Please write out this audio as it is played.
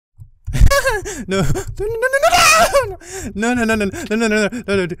No. No. No.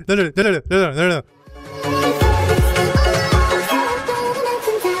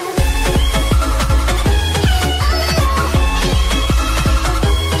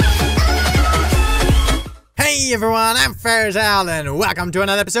 Hey everyone, I'm Ferazel and welcome to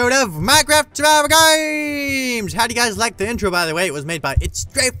another episode of Minecraft Survival Games! How do you guys like the intro, by the way? It was made by It's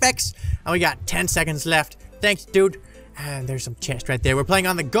Strafex, and we got 10 seconds left. Thanks, dude. And there's some chest right there. We're playing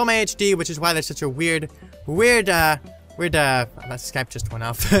on the Gome HD, which is why there's such a weird, my Skype just went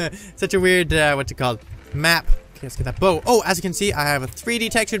off. Such a weird, what's it called? Map. Okay, let's get that bow. Oh, as you can see, I have a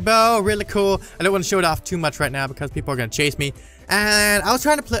 3D textured bow. Really cool. I don't want to show it off too much right now because people are going to chase me. And I was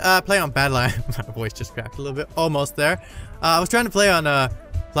trying to play on Badlion. My voice just cracked a little bit. Almost there. I was trying to play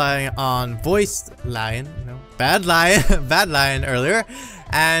on Voice Lion, you know, Badlion earlier,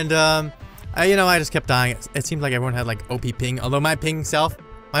 and I just kept dying. It seemed like everyone had like OP ping, although my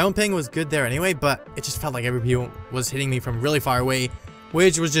own ping was good there anyway, but it just felt like everybody was hitting me from really far away,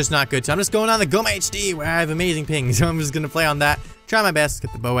 which was just not good. So I'm just going on the Gome HD where I have amazing ping. So I'm just gonna play on that, try my best to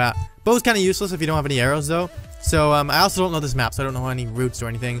get the bow out. Bow's kind of useless if you don't have any arrows though. So I also don't know this map, so I don't know any routes or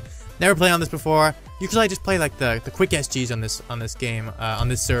anything. Never played on this before. Usually I just play like the quick SGs on this game, on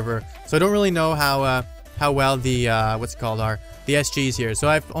this server. So I don't really know how well the what's it called are the SGs here. So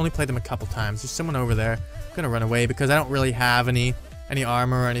I've only played them a couple times. There's someone over there. I'm gonna run away because I don't really have any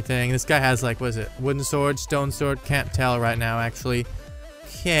armor or anything. This guy has like, what is it? Wooden sword, stone sword? Can't tell right now actually.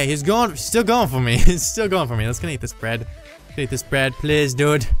 Okay, he's still going for me. He's still going for me. Let's gonna eat this bread. Eat this bread, please,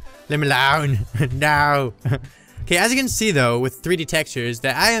 dude. Leave me alone. No. Okay, as you can see though, with 3D textures,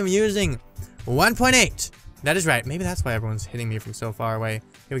 that I am using 1.8. That is right. Maybe that's why everyone's hitting me from so far away.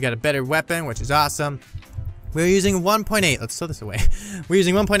 Here we got a better weapon, which is awesome. We're using 1.8. Let's throw this away. We're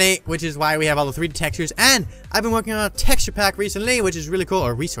using 1.8, which is why we have all the 3D textures. And I've been working on a texture pack recently, which is really cool.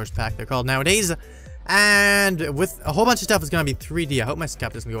 Or resource pack, they're called nowadays. And with a whole bunch of stuff is going to be 3D. I hope my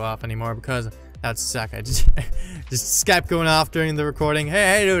Skype doesn't go off anymore because that would suck. I just Skype going off during the recording.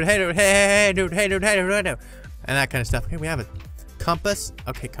 Hey dude, hey dude. And that kind of stuff. Okay, we have a compass.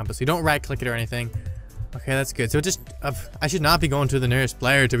 Okay, compass. We don't right click it or anything. Okay, that's good. So just, I should not be going to the nearest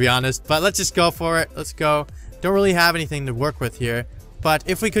player, to be honest. But let's just go for it. Let's go. Don't really have anything to work with here. But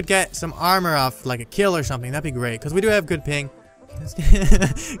if we could get some armor off, like a kill or something, that'd be great. Because we do have good ping.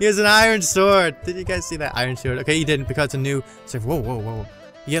 He has an iron sword. Did you guys see that iron sword? Okay, he didn't because it's a new server. Whoa.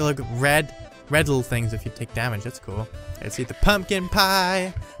 You get like red little things if you take damage. That's cool. Let's eat the pumpkin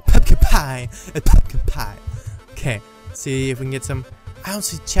pie. Pumpkin pie. Okay, let's see if we can get some. I don't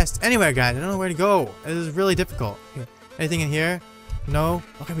see chests anywhere, guys. I don't know where to go. This is really difficult. Okay. Anything in here? No.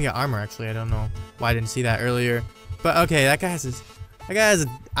 Okay, we got armor actually. I don't know why I didn't see that earlier. But okay, that guy has an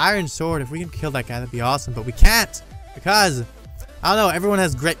iron sword. If we can kill that guy, that'd be awesome. But we can't because I don't know. Everyone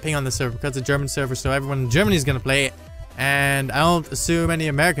has great ping on the server because it's a German server, so everyone in Germany is gonna play it. And I don't assume any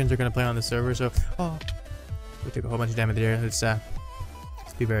Americans are gonna play on the server. So we took a whole bunch of damage there. Let's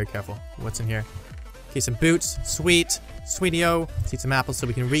be very careful. What's in here? Okay, some boots. Sweetie-o. Let's eat some apples so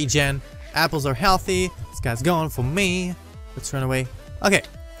we can regen. Apples are healthy. This guy's going for me. Let's run away. Okay.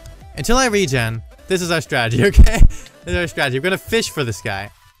 Until I regen, this is our strategy, okay? This is our strategy. We're gonna fish for this guy.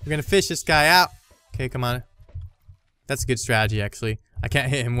 We're gonna fish this guy out. Okay, come on. That's a good strategy, actually. I can't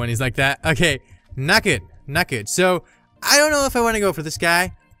hit him when he's like that. Okay, not good. Not good. So, I don't know if I want to go for this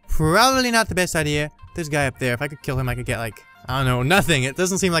guy. Probably not the best idea. This guy up there, if I could kill him, I could get like, I don't know, nothing. It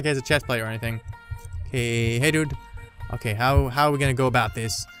doesn't seem like he has a chest plate or anything. Okay, hey dude. Okay, how are we gonna go about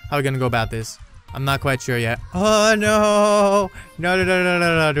this? I'm not quite sure yet. Oh no!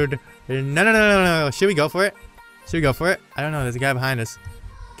 No, dude. No. Should we go for it? I don't know, there's a guy behind us.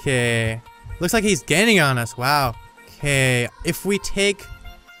 Okay. Looks like he's gaining on us. Wow. Okay, if we take...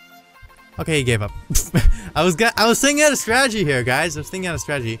 Okay, he gave up. I was thinking out a strategy here, guys. But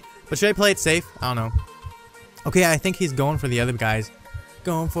should I play it safe? I don't know. Okay, I think he's going for the other guys.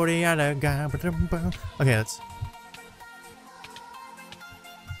 Going for the other guy. Okay, let's...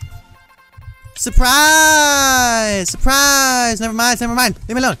 Surprise! Never mind.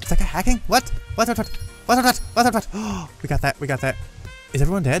 Leave me alone. Is that guy hacking? What? What? Oh, we got that. Is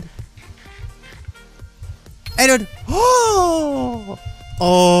everyone dead? Hey, dude.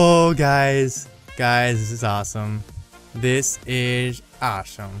 Oh, guys, this is awesome.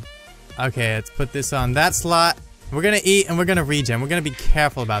 Okay, let's put this on that slot. We're gonna eat and we're gonna regen. We're gonna be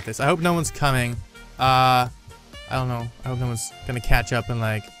careful about this. I hope no one's coming. I don't know. I hope no one's gonna catch up and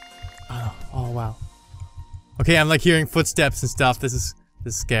like. Oh wow. Okay, I'm like hearing footsteps and stuff. This is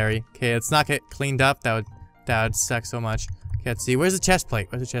scary. Okay, let's not get cleaned up. That would suck so much. Okay, let's see. Where's the chest plate?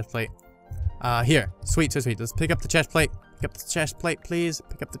 Here. Sweet. Let's pick up the chest plate. Pick up the chest plate, please.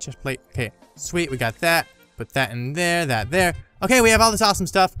 Pick up the chest plate. Okay, sweet, we got that. Put that in there, that there. Okay, we have all this awesome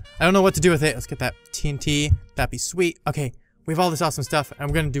stuff. I don't know what to do with it. Let's get that TNT. That'd be sweet. Okay, we have all this awesome stuff, and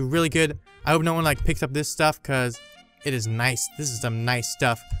we're gonna do really good. I hope no one like picks up this stuff, because it is nice. This is some nice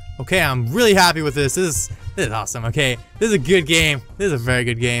stuff. Okay, I'm really happy with this. This is awesome. Okay, this is a good game. This is a very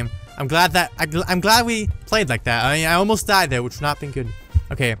good game. I'm glad that I'm glad we played like that. I mean, I almost died there, which would not been good.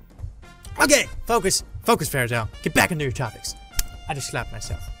 Okay. Okay, focus, Ferazel. Get back into your topics. I just slapped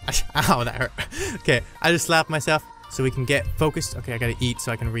myself. Ow, that hurt. Okay, I just slapped myself so we can get focused. Okay, I gotta eat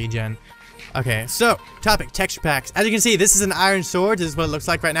so I can regen. Okay, so topic, texture packs. As you can see, this is an iron sword. This is what it looks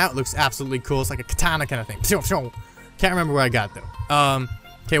like right now. It looks absolutely cool. It's like a katana kind of thing. Can't remember where I got it though.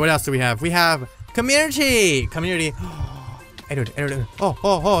 Okay, what else do we have? We have community. Community. Dude.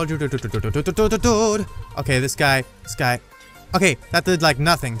 Okay, this guy. Okay, that did like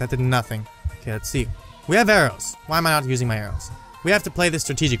nothing. That did nothing. Okay, let's see. We have arrows. Why am I not using my arrows? We have to play this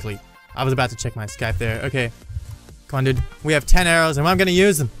strategically. I was about to check my Skype there. Okay. Come on, dude. We have 10 arrows, and I'm gonna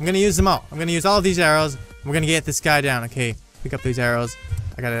use them. I'm gonna use them all. I'm gonna use all of these arrows. We're gonna get this guy down. Okay, pick up these arrows.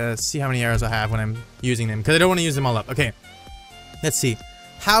 I gotta see how many arrows I have when I'm using them, because I don't want to use them all up. Okay. Let's see.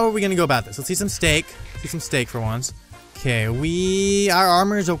 How are we gonna go about this? Let's see some steak. See some steak for once. Okay, our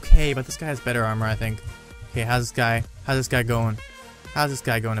armor is okay, but this guy has better armor, I think. Okay, how's this guy going? How's this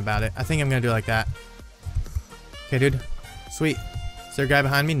guy going about it? I think I'm gonna do it like that. Okay, dude. Sweet. Is there a guy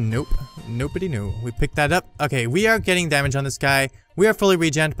behind me? Nope. Nobody knew. We picked that up. Okay, we are getting damage on this guy. We are fully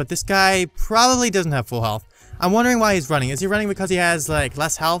regen, but this guy probably doesn't have full health. I'm wondering why he's running. Is he running because he has, like,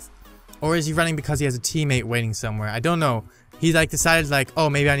 less health? Or is he running because he has a teammate waiting somewhere? I don't know. He, like, decided, like, oh,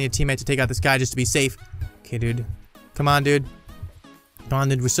 maybe I need a teammate to take out this guy just to be safe. Okay, dude. Come on, dude. Come on,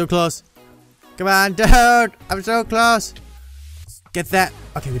 dude. We're so close. Come on, dude. I'm so close. Get that.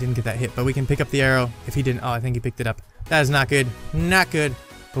 Okay, we didn't get that hit, but we can pick up the arrow. If he didn't, oh, I think he picked it up. That is not good. Not good.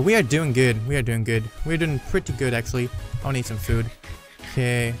 But we are doing good. We are doing good. We're doing pretty good, actually. I'll need some food.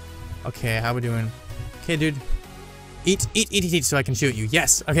 Okay. Okay, how we doing? Okay, dude. Eat so I can shoot you.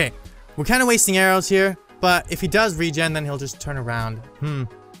 Yes. Okay. We're kind of wasting arrows here, but if he does regen, then he'll just turn around. I don't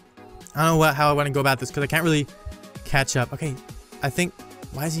know how I want to go about this, because I can't really catch up. Okay. I think...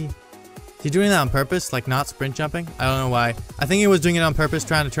 Why is he... Is he doing that on purpose? Like, not sprint jumping? I don't know why. I think he was doing it on purpose,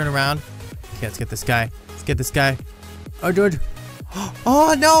 trying to turn around. Okay, let's get this guy. Let's get this guy. Oh, dude.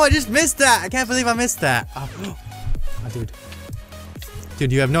 Oh, no, I just missed that. I can't believe I missed that. Oh, dude.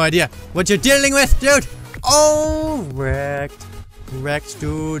 Dude, you have no idea what you're dealing with, dude. Oh, wrecked. Wrecked,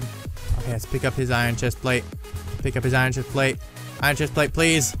 dude. Okay, let's pick up his iron chest plate. Pick up his iron chest plate. Iron chest plate,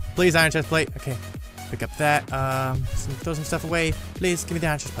 please. Please, iron chest plate. Okay. Pick up that. Throw some stuff away. Please, give me the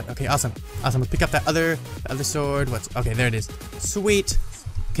iron chest plate. Okay, awesome. Awesome. Let's pick up that other sword. Okay, there it is. Sweet.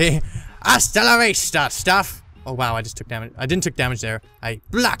 Okay. Hasta la vista, stuff. Oh, wow, I just took damage. I didn't took damage there. I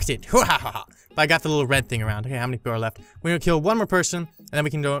blocked it. But I got the little red thing around. Okay, how many people are left? We're gonna kill one more person, and then we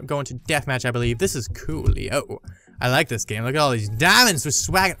can go into deathmatch, I believe. This is coolio. I like this game. Look at all these diamonds. We're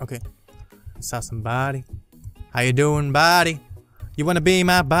swagging. Okay. I saw somebody. How you doing, buddy? You wanna be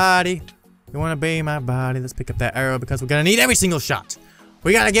my body? You wanna be my body? Let's pick up that arrow, because we're gonna need every single shot.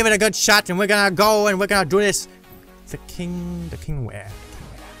 We gotta give it a good shot, and we're gonna go, and we're gonna do this. The king where?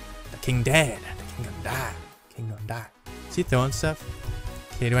 The king dead. The king gonna die. King gonna die. Is he throwing stuff?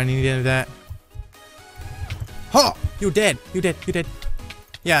 Okay, do I need any of that? Oh, you dead. You dead. You dead.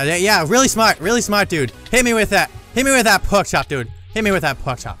 Yeah, really smart, dude. Hit me with that. Hit me with that pork chop, dude. Hit me with that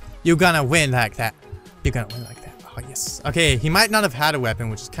pork chop. You're gonna win like that. You're gonna win like that. Oh, yes. Okay, he might not have had a weapon,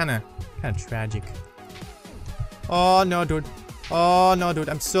 which is kind of tragic. Oh, no, dude. Oh, no, dude.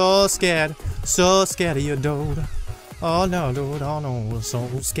 I'm so scared. So scared of you, dude. Oh, no, dude. Oh, no. I'm so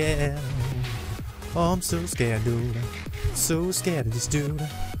scared. Oh, I'm so scared, dude. So scared of this dude.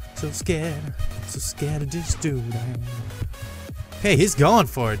 So scared. So scared of this dude. Hey, he's going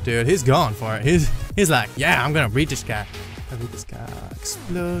for it, dude. He's going for it. He's like, yeah, I'm gonna read this guy. I'll read this guy.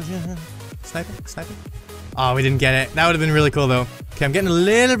 Explosion. Sniper. Oh, we didn't get it. That would have been really cool, though. Okay, I'm getting a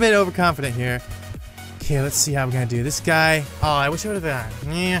little bit overconfident here. Okay, let's see how we're gonna do. This guy. Oh, I wish I would have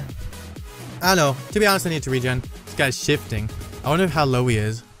been. Yeah. I don't know. To be honest, I need to regen. This guy's shifting. I wonder how low he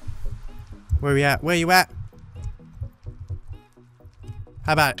is. Where are we at? Where you at?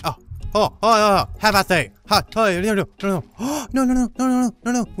 How about it? Oh. How about that?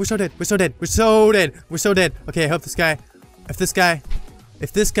 No. We're so dead. Okay, I hope this guy.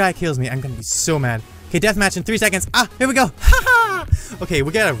 If this guy kills me, I'm gonna be so mad. Okay, deathmatch in 3 seconds. Ah, here we go. Ha! Okay,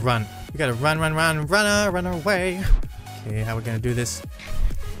 we gotta run. We gotta run away. Okay, how we gonna do this?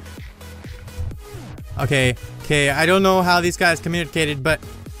 Okay, I don't know how these guys communicated, but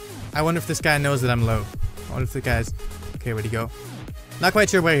I wonder if this guy knows that I'm low. I wonder if the guy's Okay, where'd he go? Not quite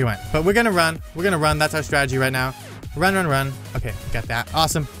sure where he went, but we're gonna run. We're gonna run. That's our strategy right now. Run, run, run. Okay, got that.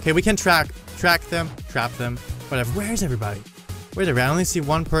 Awesome. Okay, we can track them, trap them, whatever. Where's everybody? Where's everybody? I only see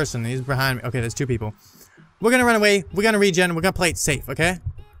one person. He's behind me. Okay, there's 2 people. We're gonna run away. We're gonna regen. We're gonna play it safe, okay?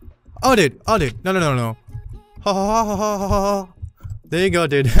 Oh, dude. Oh, dude. No, no, no, no. Ha, ha, ha, ha, ha, ha. There you go,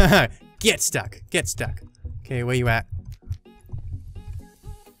 dude. Get stuck. Get stuck. Okay, where you at?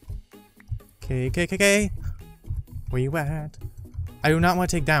 Okay, okay, okay, okay. Where you at? I do not want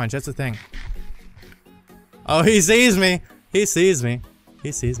to take damage. That's the thing. Oh, he sees me. He sees me.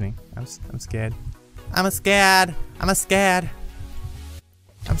 He sees me. I'm scared. I'm scared. I'm scared.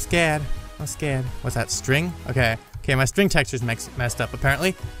 I'm scared. I'm scared. What's that? String? Okay. Okay, my string texture's messed up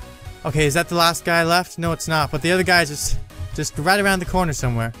apparently. Okay, is that the last guy left? No, it's not. But the other guy's just right around the corner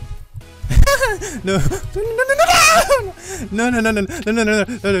somewhere. No. No, no, no, no, no, no, no, no, no,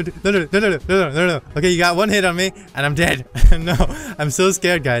 no, no, no, no, no. Okay, you got 1 hit on me, and I'm dead. No, I'm so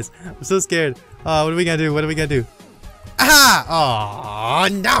scared, guys. I'm so scared. Oh, what are we gonna do? What are we gonna do? Ah!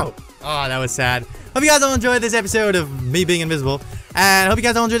 Oh, no! Oh, that was sad. Hope you guys all enjoyed this episode of me being invisible. And hope you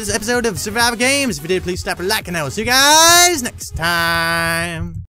guys all enjoyed this episode of Survival Games. If you did, please slap a like, and I will see you guys next time.